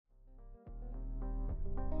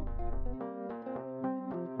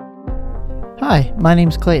Hi, my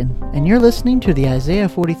name's Clayton, and you're listening to the Isaiah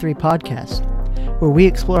 43 podcast, where we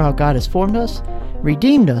explore how God has formed us,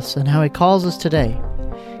 redeemed us, and how He calls us today.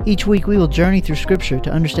 Each week we will journey through Scripture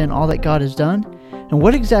to understand all that God has done and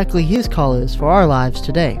what exactly His call is for our lives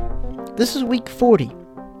today. This is week 40,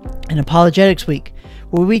 an apologetics week,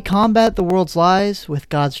 where we combat the world's lies with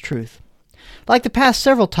God's truth. Like the past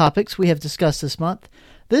several topics we have discussed this month,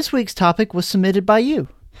 this week's topic was submitted by you.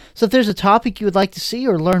 So if there's a topic you would like to see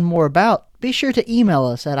or learn more about, be sure to email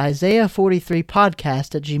us at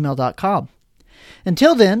isaiah43podcast@gmail.com.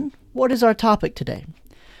 Until then, what is our topic today?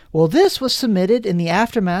 Well, this was submitted in the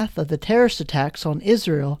aftermath of the terrorist attacks on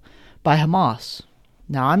Israel by Hamas.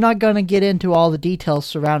 Now, I'm not going to get into all the details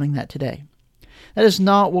surrounding that today. That is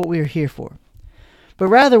not what we are here for. But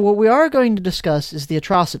rather, what we are going to discuss is the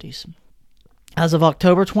atrocities. As of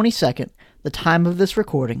October 22nd, the time of this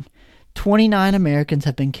recording, 29 Americans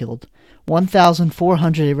have been killed,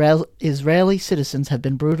 1,400 Israeli citizens have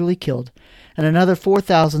been brutally killed, and another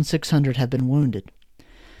 4,600 have been wounded.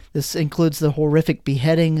 This includes the horrific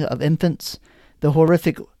beheading of infants, the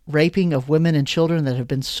horrific raping of women and children that have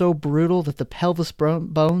been so brutal that the pelvis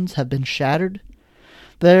bones have been shattered.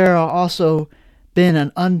 There are also been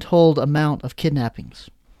an untold amount of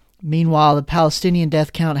kidnappings. Meanwhile, the Palestinian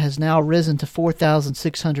death count has now risen to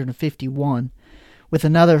 4,651, with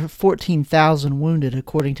another 14,000 wounded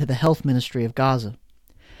according to the Health Ministry of Gaza.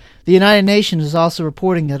 The United Nations is also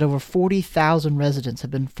reporting that over 40,000 residents have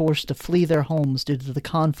been forced to flee their homes due to the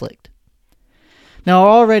conflict. Now,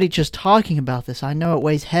 already just talking about this, I know it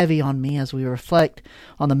weighs heavy on me as we reflect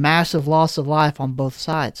on the massive loss of life on both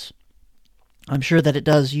sides. I'm sure that it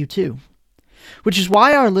does you too. Which is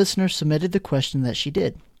why our listener submitted the question that she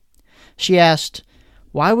did. She asked,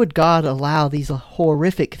 why would God allow these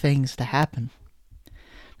horrific things to happen?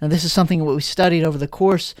 Now, this is something that we studied over the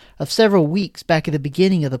course of several weeks back at the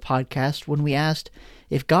beginning of the podcast when we asked,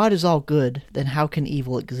 if God is all good, then how can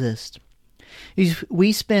evil exist?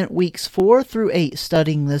 We spent weeks 4 through 8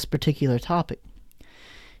 studying this particular topic.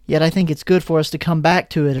 Yet I think it's good for us to come back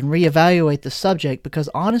to it and reevaluate the subject because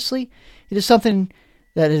honestly, it is something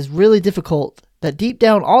that is really difficult that deep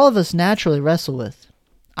down all of us naturally wrestle with.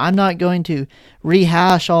 I'm not going to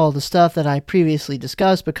rehash all the stuff that I previously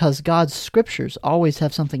discussed because God's scriptures always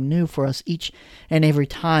have something new for us each and every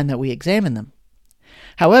time that we examine them.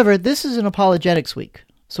 However, this is an apologetics week,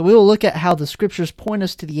 so we will look at how the scriptures point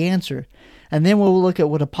us to the answer, and then we will look at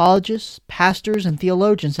what apologists, pastors, and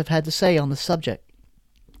theologians have had to say on the subject.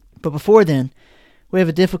 But before then, we have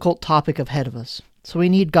a difficult topic ahead of us, so we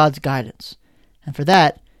need God's guidance. And for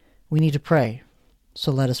that, we need to pray.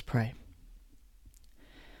 So let us pray.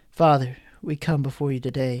 Father, we come before you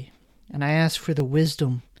today, and I ask for the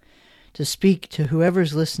wisdom to speak to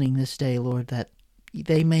whoever's listening this day, Lord, that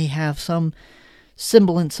they may have some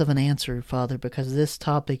semblance of an answer, Father, because this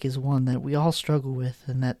topic is one that we all struggle with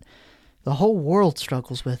and that the whole world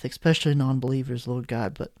struggles with, especially non-believers, Lord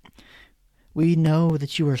God. But we know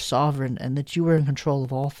that you are sovereign and that you are in control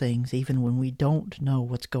of all things, even when we don't know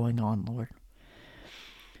what's going on, Lord.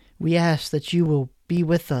 We ask that you will be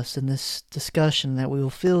with us in this discussion, that we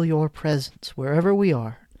will feel your presence wherever we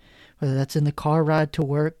are, whether that's in the car ride to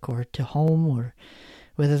work or to home, or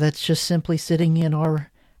whether that's just simply sitting in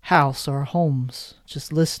our house, our homes,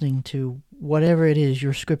 just listening to whatever it is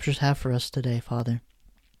your scriptures have for us today, Father.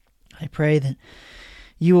 I pray that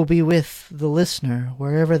you will be with the listener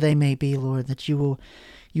wherever they may be, Lord, that you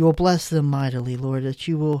will bless them mightily, Lord, that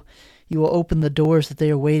you will open the doors that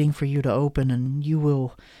they are waiting for you to open, and you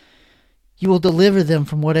will deliver them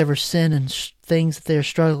from whatever sin and things that they are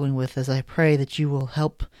struggling with, as I pray that you will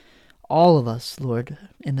help all of us, Lord,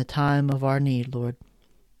 in the time of our need, Lord.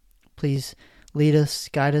 Please lead us,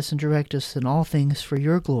 guide us, and direct us in all things for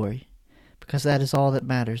your glory, because that is all that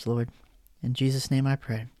matters, Lord. In Jesus' name I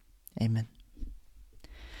pray. Amen.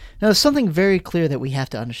 Now, there's something very clear that we have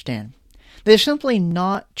to understand. There's simply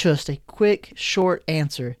not just a quick, short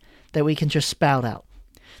answer that we can just spout out.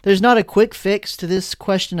 There's not a quick fix to this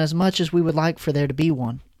question as much as we would like for there to be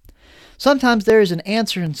one. Sometimes there is an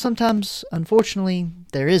answer, and sometimes, unfortunately,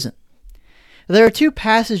 there isn't. There are 2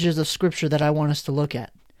 passages of Scripture that I want us to look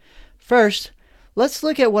at. First, let's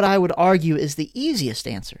look at what I would argue is the easiest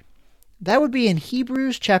answer. That would be in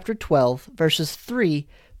Hebrews chapter 12, verses 3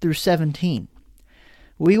 through 17.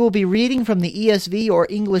 We will be reading from the ESV or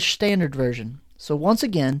English Standard Version. So once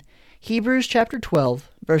again, Hebrews chapter 12,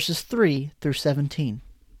 verses 3 through 17.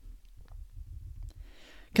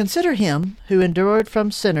 Consider him who endured from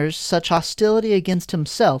sinners such hostility against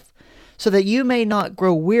himself, so that you may not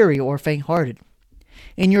grow weary or faint-hearted.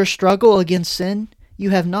 In your struggle against sin,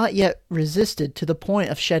 you have not yet resisted to the point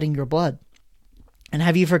of shedding your blood. And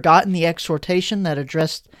have you forgotten the exhortation that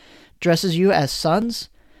addresses you as sons?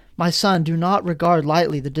 My son, do not regard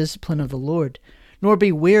lightly the discipline of the Lord, nor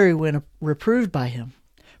be weary when reproved by him.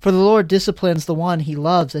 For the Lord disciplines the one he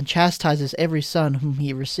loves and chastises every son whom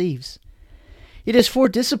he receives. It is for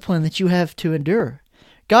discipline that you have to endure.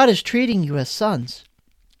 God is treating you as sons.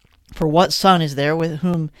 For what son is there with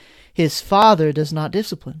whom his father does not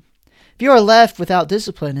discipline? If you are left without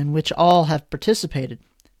discipline in which all have participated,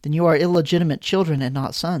 then you are illegitimate children and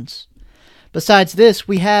not sons. Besides this,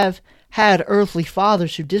 we have had earthly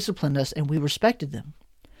fathers who disciplined us, and we respected them.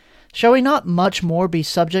 Shall we not much more be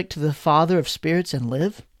subject to the Father of spirits and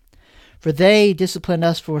live? For they disciplined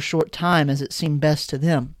us for a short time as it seemed best to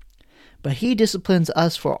them. But he disciplines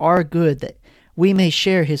us for our good, that we may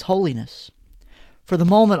share his holiness. For the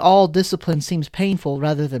moment all discipline seems painful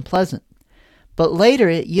rather than pleasant, but later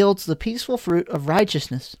it yields the peaceful fruit of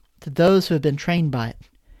righteousness to those who have been trained by it.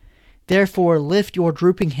 Therefore lift your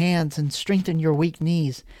drooping hands and strengthen your weak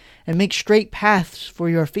knees, and make straight paths for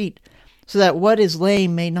your feet, so that what is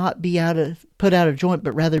lame may not be put out of joint,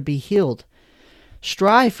 but rather be healed.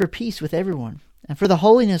 Strive for peace with everyone, and for the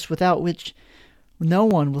holiness without which no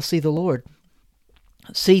one will see the Lord.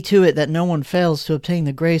 See to it that no one fails to obtain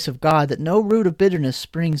the grace of God, that no root of bitterness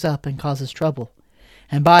springs up and causes trouble,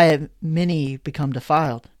 and by it many become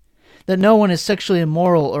defiled. That no one is sexually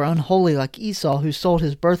immoral or unholy like Esau, who sold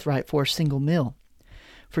his birthright for a single meal.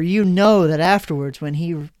 For you know that afterwards, when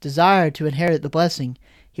he desired to inherit the blessing,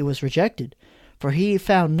 he was rejected, for he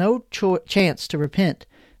found no chance to repent,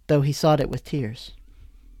 though he sought it with tears.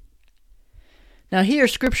 Now here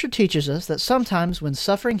Scripture teaches us that sometimes when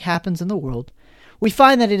suffering happens in the world, we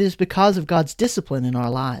find that it is because of God's discipline in our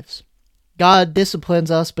lives. God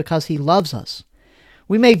disciplines us because he loves us.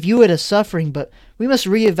 We may view it as suffering, but we must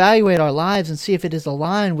reevaluate our lives and see if it is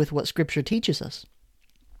aligned with what Scripture teaches us.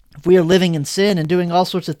 If we are living in sin and doing all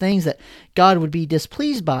sorts of things that God would be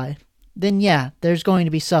displeased by, then there's going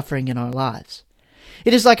to be suffering in our lives.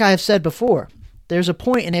 It is like I have said before, there's a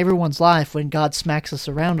point in everyone's life when God smacks us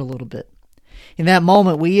around a little bit. In that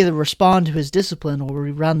moment, we either respond to his discipline or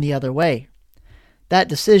we run the other way. That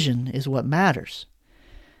decision is what matters.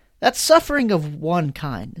 That's suffering of one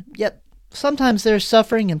kind, yet sometimes there's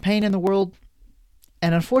suffering and pain in the world,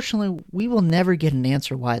 and unfortunately, we will never get an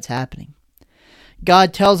answer why it's happening.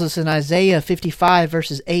 God tells us in Isaiah 55,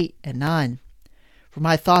 verses 8 and 9, "For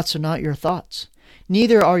my thoughts are not your thoughts,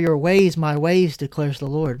 neither are your ways my ways, declares the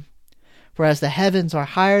Lord. For as the heavens are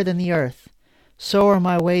higher than the earth, so are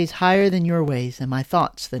my ways higher than your ways, and my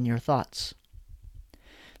thoughts than your thoughts."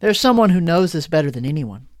 There's someone who knows this better than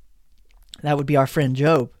anyone. That would be our friend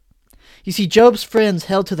Job. You see, Job's friends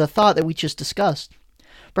held to the thought that we just discussed.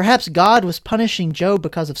 Perhaps God was punishing Job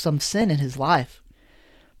because of some sin in his life.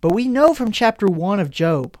 But we know from chapter 1 of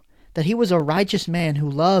Job that he was a righteous man who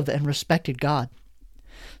loved and respected God.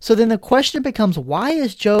 So then the question becomes, why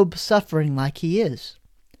is Job suffering like he is?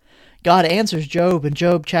 God answers Job in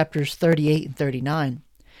Job chapters 38 and 39.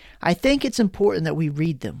 I think it's important that we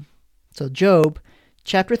read them. So Job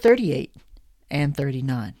chapter 38 and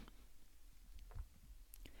 39.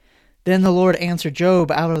 Then the Lord answered Job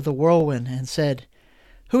out of the whirlwind and said,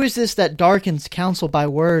 "Who is this that darkens counsel by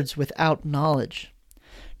words without knowledge?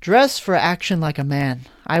 Dress for action like a man.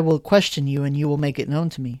 I will question you, and you will make it known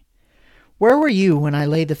to me. Where were you when I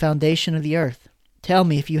laid the foundation of the earth? Tell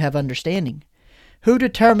me if you have understanding. Who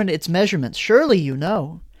determined its measurements? Surely you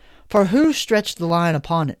know. For who stretched the line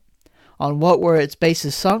upon it? On what were its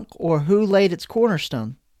bases sunk, or who laid its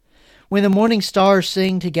cornerstone? When the morning stars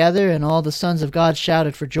sing together, and all the sons of God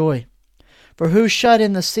shouted for joy. For who shut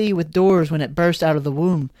in the sea with doors when it burst out of the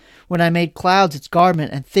womb, when I made clouds its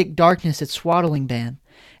garment, and thick darkness its swaddling band,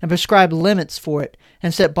 and prescribed limits for it,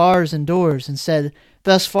 and set bars and doors, and said,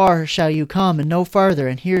 Thus far shall you come, and no farther,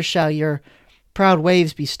 and here shall your proud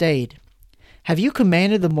waves be stayed? Have you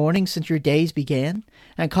commanded the morning since your days began,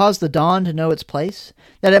 and caused the dawn to know its place,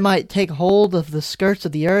 that it might take hold of the skirts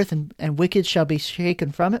of the earth, and wicked shall be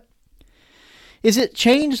shaken from it? Is it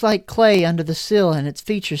changed like clay under the sill, and its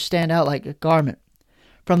features stand out like a garment?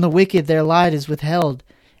 From the wicked their light is withheld,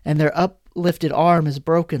 and their uplifted arm is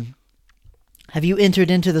broken. Have you entered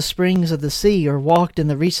into the springs of the sea, or walked in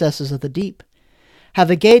the recesses of the deep? Have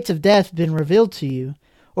the gates of death been revealed to you,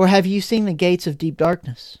 or have you seen the gates of deep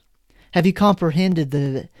darkness? Have you comprehended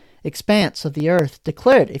the expanse of the earth?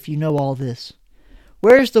 Declare it, if you know all this.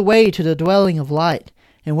 Where is the way to the dwelling of light,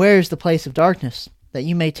 and where is the place of darkness, that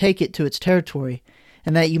you may take it to its territory,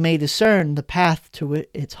 and that you may discern the path to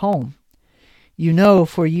its home? You know,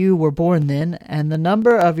 for you were born then, and the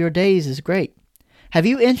number of your days is great. Have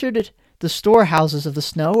you entered the storehouses of the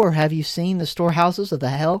snow, or have you seen the storehouses of the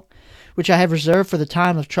hell, which I have reserved for the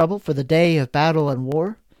time of trouble, for the day of battle and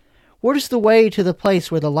war? What is the way to the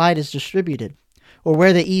place where the light is distributed, or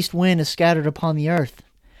where the east wind is scattered upon the earth?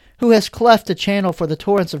 Who has cleft a channel for the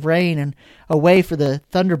torrents of rain, and a way for the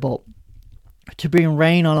thunderbolt, to bring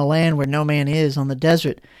rain on a land where no man is, on the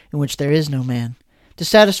desert in which there is no man, to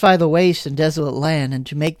satisfy the waste and desolate land, and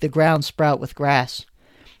to make the ground sprout with grass?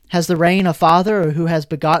 Has the rain a father, or who has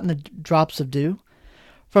begotten the drops of dew?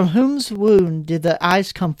 From whose womb did the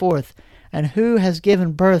ice come forth, and who has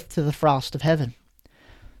given birth to the frost of heaven?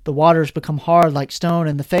 The waters become hard like stone,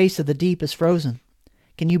 and the face of the deep is frozen.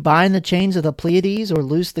 Can you bind the chains of the Pleiades, or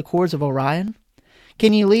loose the cords of Orion?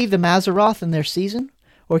 Can you leave the Mazzaroth in their season,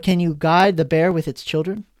 or can you guide the bear with its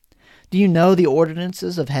children? Do you know the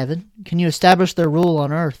ordinances of heaven? Can you establish their rule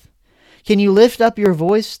on earth? Can you lift up your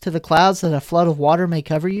voice to the clouds that a flood of water may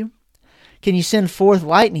cover you? Can you send forth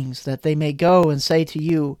lightnings that they may go and say to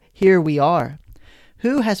you, Here we are?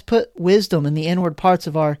 Who has put wisdom in the inward parts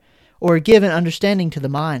of or given understanding to the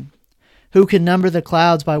mind? Who can number the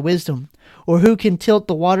clouds by wisdom, or who can tilt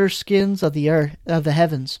the water skins of the earth, of the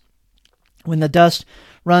heavens, when the dust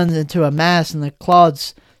runs into a mass and the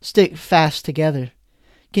clods stick fast together?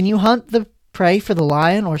 Can you hunt the prey for the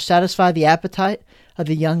lion, or satisfy the appetite of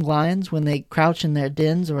the young lions when they crouch in their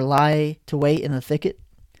dens or lie to wait in the thicket?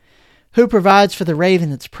 Who provides for the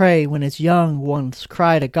raven its prey when its young ones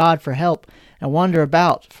cry to God for help and wander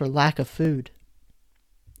about for lack of food?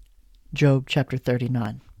 Job chapter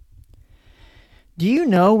 39. Do you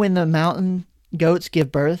know when the mountain goats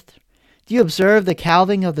give birth? Do you observe the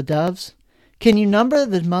calving of the doves? Can you number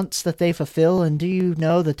the months that they fulfill, and do you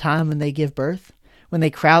know the time when they give birth? When they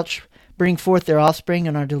crouch, bring forth their offspring,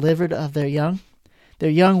 and are delivered of their young? Their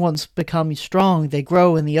young ones become strong, they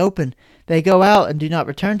grow in the open, they go out and do not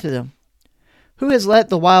return to them. Who has let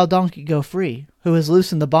the wild donkey go free? Who has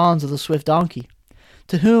loosened the bonds of the swift donkey?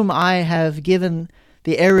 To whom I have given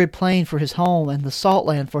the arid plain for his home, and the salt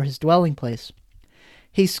land for his dwelling place.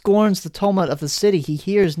 He scorns the tumult of the city, he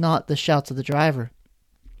hears not the shouts of the driver.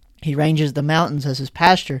 He ranges the mountains as his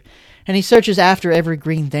pasture, and he searches after every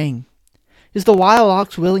green thing. Is the wild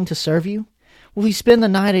ox willing to serve you? Will he spend the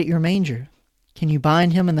night at your manger? Can you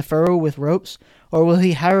bind him in the furrow with ropes, or will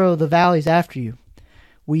he harrow the valleys after you?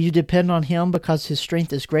 Will you depend on him because his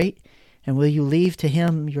strength is great, and will you leave to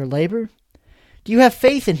him your labor? Do you have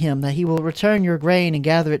faith in him that he will return your grain and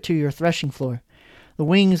gather it to your threshing floor? The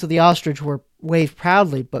wings of the ostrich wave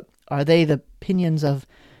proudly, but are they the pinions of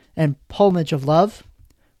and plumage of love?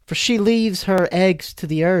 For she leaves her eggs to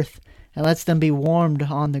the earth, and lets them be warmed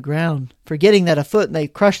on the ground, forgetting that a foot may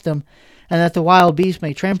crush them, and that the wild beast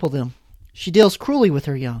may trample them. She deals cruelly with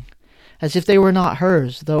her young, as if they were not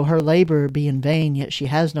hers, though her labor be in vain, yet she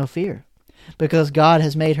has no fear, because God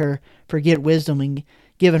has made her forget wisdom and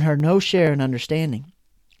given her no share in understanding.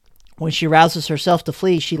 When she rouses herself to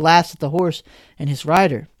flee, she laughs at the horse and his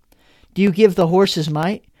rider. Do you give the horse his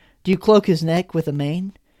might? Do you cloak his neck with a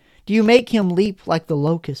mane? Do you make him leap like the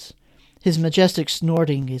locust? His majestic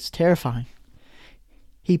snorting is terrifying.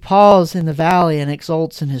 He paws in the valley and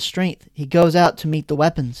exults in his strength. He goes out to meet the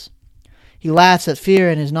weapons. He laughs at fear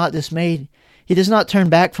and is not dismayed. He does not turn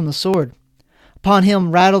back from the sword. Upon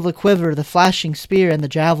him rattle the quiver, the flashing spear, and the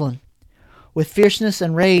javelin. With fierceness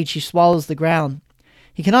and rage he swallows the ground.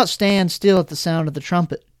 He cannot stand still at the sound of the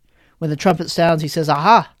trumpet. When the trumpet sounds, he says,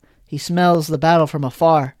 Aha! He smells the battle from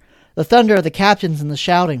afar, the thunder of the captains and the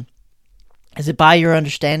shouting. Is it by your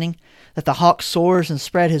understanding that the hawk soars and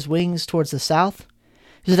spread his wings towards the south?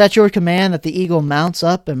 Is it at your command that the eagle mounts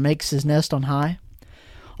up and makes his nest on high?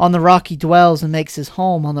 On the rock he dwells and makes his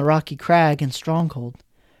home, on the rocky crag and stronghold.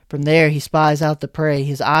 From there he spies out the prey,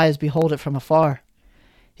 his eyes behold it from afar.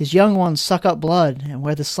 His young ones suck up blood, and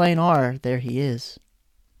where the slain are, there he is.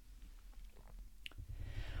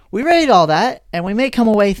 We read all that, and we may come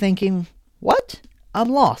away thinking, what? I'm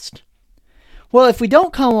lost. Well, if we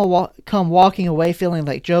don't come walking away feeling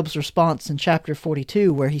like Job's response in chapter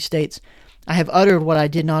 42, where he states, I have uttered what I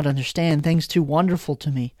did not understand, things too wonderful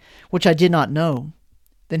to me, which I did not know,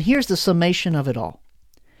 then here's the summation of it all.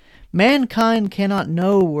 Mankind cannot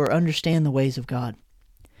know or understand the ways of God.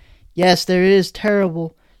 Yes, there is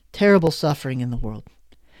terrible, terrible suffering in the world.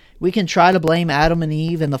 We can try to blame Adam and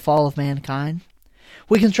Eve and the fall of mankind.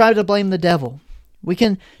 We can try to blame the devil. We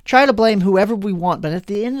can try to blame whoever we want, but at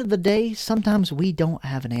the end of the day, sometimes we don't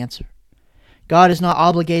have an answer. God is not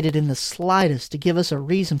obligated in the slightest to give us a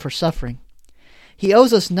reason for suffering. He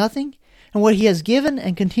owes us nothing, and what he has given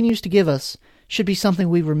and continues to give us should be something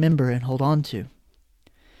we remember and hold on to.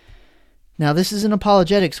 Now, this is an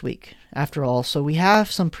apologetics week, after all, so we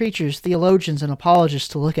have some preachers, theologians, and apologists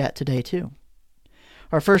to look at today, too.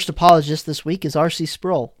 Our first apologist this week is R.C.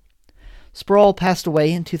 Sproul. Sproul passed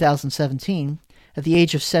away in 2017 at the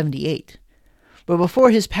age of 78. But before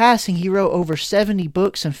his passing, he wrote over 70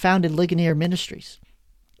 books and founded Ligonier Ministries.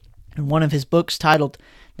 In one of his books titled,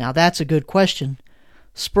 "Now That's a Good Question,"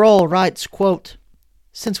 Sproul writes, quote,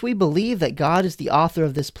 "Since we believe that God is the author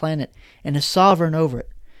of this planet and is sovereign over it,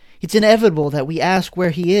 it's inevitable that we ask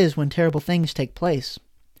where he is when terrible things take place.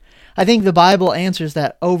 I think the Bible answers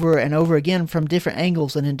that over and over again from different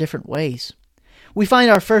angles and in different ways. We find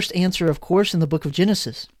our first answer, of course, in the book of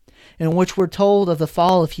Genesis, in which we're told of the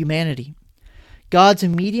fall of humanity. God's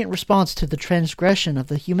immediate response to the transgression of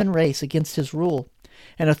the human race against his rule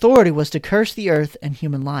and authority was to curse the earth and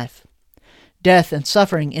human life. Death and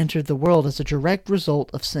suffering entered the world as a direct result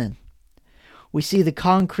of sin. We see the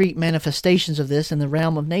concrete manifestations of this in the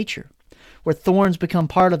realm of nature, where thorns become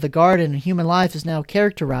part of the garden and human life is now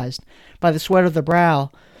characterized by the sweat of the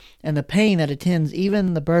brow and the pain that attends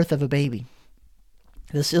even the birth of a baby.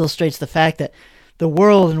 This illustrates the fact that the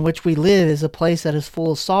world in which we live is a place that is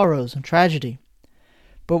full of sorrows and tragedy.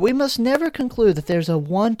 But we must never conclude that there's a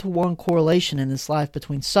one-to-one correlation in this life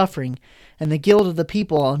between suffering and the guilt of the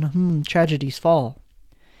people on whom tragedies fall.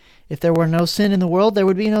 If there were no sin in the world, there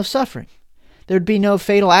would be no suffering. There would be no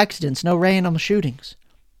fatal accidents, no random shootings.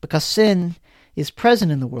 Because sin is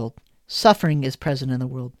present in the world, suffering is present in the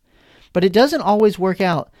world. But it doesn't always work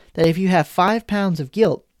out that if you have 5 pounds of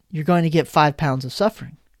guilt, you're going to get 5 pounds of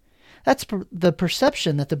suffering. That's the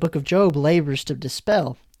perception that the book of Job labors to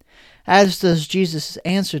dispel, as does Jesus'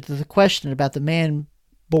 answer to the question about the man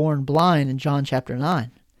born blind in John chapter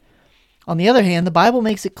 9. On the other hand, the Bible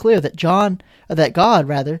makes it clear that God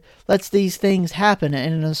lets these things happen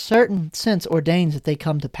and in a certain sense ordains that they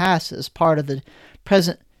come to pass as part of the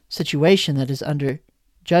present situation that is under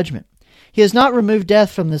judgment. He has not removed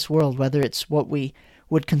death from this world, whether it's what we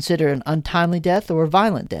would consider an untimely death or a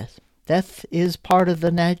violent death. Death is part of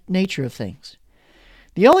the nature of things.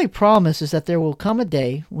 The only promise is that there will come a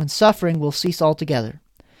day when suffering will cease altogether.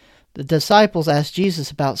 The disciples asked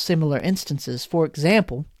Jesus about similar instances. For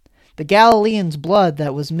example, the Galileans' blood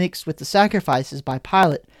that was mixed with the sacrifices by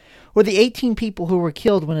Pilate, or the 18 people who were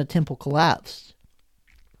killed when a temple collapsed.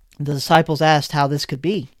 The disciples asked how this could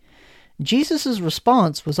be. Jesus'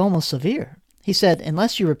 response was almost severe. He said,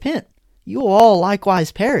 "Unless you repent, you will all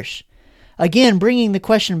likewise perish." Again, bringing the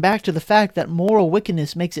question back to the fact that moral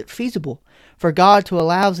wickedness makes it feasible for God to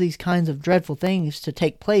allow these kinds of dreadful things to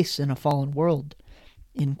take place in a fallen world.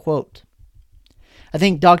 End quote. I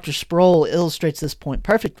think Dr. Sproul illustrates this point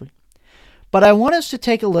perfectly. But I want us to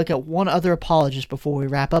take a look at one other apologist before we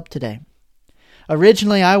wrap up today.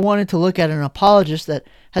 Originally, I wanted to look at an apologist that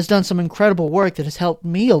has done some incredible work that has helped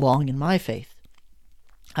me along in my faith.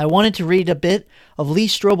 I wanted to read a bit of Lee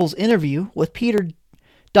Strobel's interview with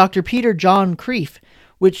Dr. Peter John Kreeft,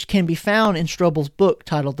 which can be found in Strobel's book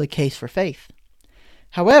titled The Case for Faith.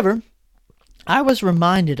 However, I was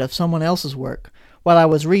reminded of someone else's work while I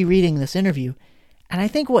was rereading this interview, and I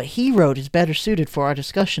think what he wrote is better suited for our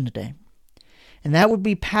discussion today. And that would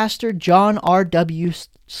be Pastor John R.W.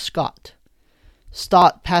 Stott.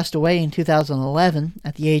 Stott passed away in 2011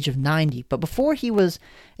 at the age of 90, but before he was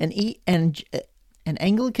an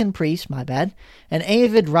Anglican priest, an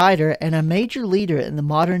avid writer, and a major leader in the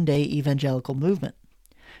modern-day evangelical movement.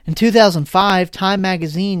 In 2005, Time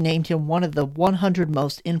magazine named him one of the 100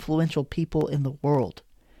 most influential people in the world.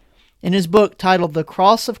 In his book titled The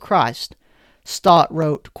Cross of Christ, Stott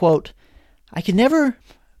wrote, quote, I could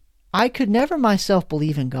never myself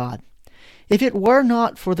believe in God, if it were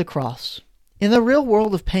not for the cross. In the real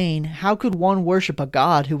world of pain, how could one worship a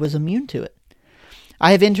God who was immune to it?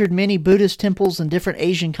 I have entered many Buddhist temples in different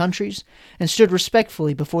Asian countries and stood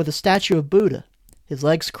respectfully before the statue of Buddha, his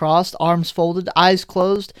legs crossed, arms folded, eyes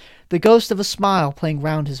closed, the ghost of a smile playing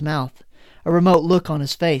round his mouth, a remote look on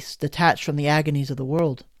his face, detached from the agonies of the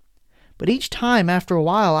world. But each time, after a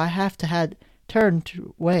while, I have had turned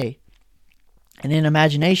away, and in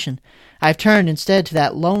imagination, I have turned instead to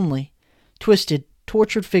that lonely, twisted,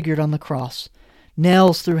 tortured figure on the cross,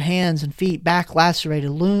 nails through hands and feet, back lacerated,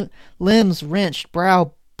 limbs wrenched,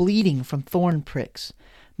 brow bleeding from thorn pricks,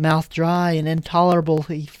 mouth dry and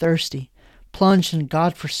intolerably thirsty, plunged in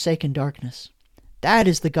God-forsaken darkness. That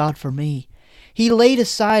is the God for me. He laid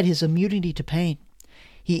aside his immunity to pain.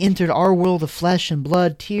 He entered our world of flesh and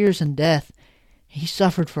blood, tears and death. He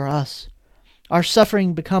suffered for us. Our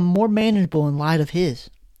suffering become more manageable in light of his.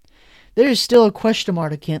 There is still a question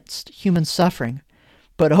mark against human suffering,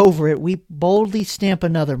 but over it we boldly stamp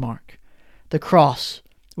another mark, the cross,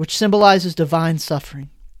 which symbolizes divine suffering.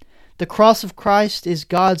 The cross of Christ is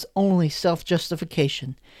God's only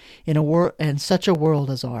self-justification in such a world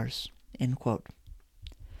as ours. End quote.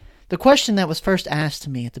 The question that was first asked to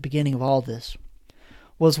me at the beginning of all this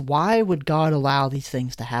was, why would God allow these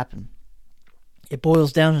things to happen? It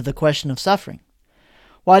boils down to the question of suffering.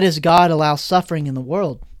 Why does God allow suffering in the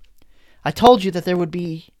world? I told you that there would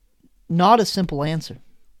be not a simple answer.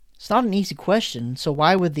 It's not an easy question, so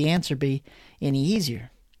why would the answer be any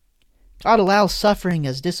easier? God allows suffering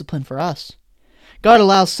as discipline for us. God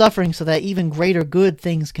allows suffering so that even greater good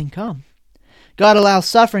things can come. God allows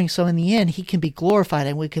suffering so in the end He can be glorified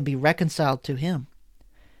and we can be reconciled to Him.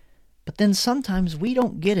 But then sometimes we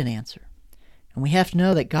don't get an answer, and we have to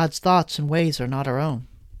know that God's thoughts and ways are not our own.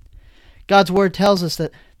 God's Word tells us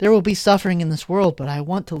that there will be suffering in this world, but I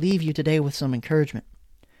want to leave you today with some encouragement.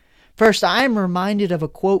 First, I am reminded of a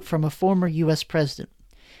quote from a former U.S. president.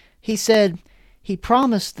 He said, "He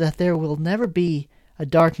promised that there will never be a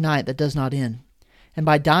dark night that does not end. And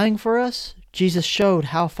by dying for us, Jesus showed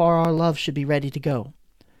how far our love should be ready to go,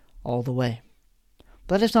 all the way."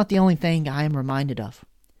 But that is not the only thing I am reminded of.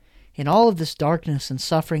 In all of this darkness and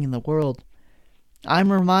suffering in the world, I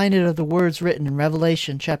am reminded of the words written in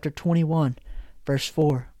Revelation chapter 21, verse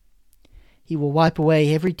 4. "He will wipe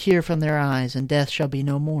away every tear from their eyes, and death shall be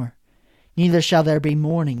no more. Neither shall there be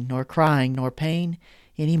mourning, nor crying, nor pain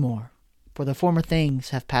any more, for the former things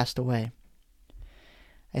have passed away."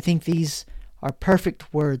 I think these are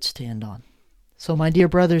perfect words to end on. So my dear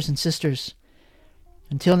brothers and sisters,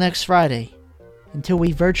 until next Friday, until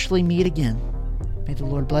we virtually meet again, may the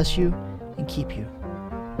Lord bless you and keep you.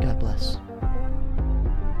 God bless.